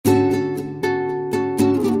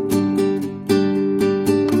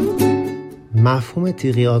مفهوم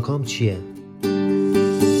تیغی آکام چیه؟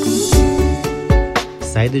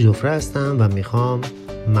 سعید جفره هستم و میخوام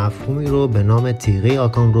مفهومی رو به نام تیغی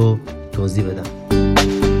آکام رو توضیح بدم.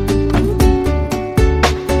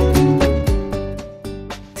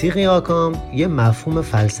 تیغی آکام یه مفهوم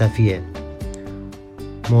فلسفیه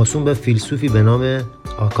موسوم به فیلسوفی به نام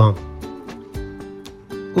آکام.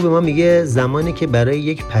 او به ما میگه زمانی که برای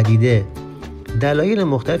یک پدیده دلایل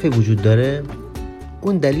مختلفی وجود داره،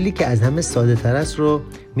 اون دلیلی که از همه ساده تر است رو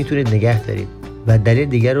میتونید نگه دارید و دلیل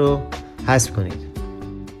دیگر رو حذف کنید.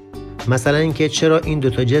 مثلا اینکه چرا این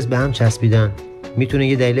دوتا جسم به هم چسبیدن، میتونه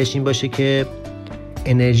یه دلیلش این باشه که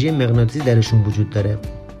انرژی مغناطیسی درشون وجود داره.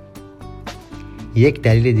 یک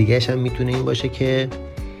دلیل دیگه‌اش هم میتونه این باشه که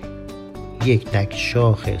یک تک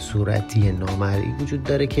شاخ صورتی نامرئی وجود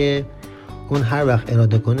داره که اون هر وقت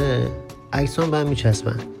اراده کنه اجسام به هم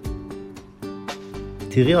میچسبن.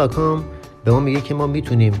 تیغی آکام به ما میگه که ما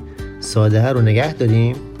میتونیم ساده رو نگه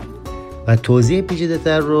داریم و توضیح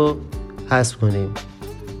پیچیده‌تر رو حذف کنیم.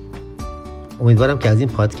 امیدوارم که از این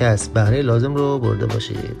پادکست بهره لازم رو برده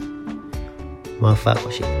باشید. موفق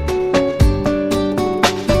باشید.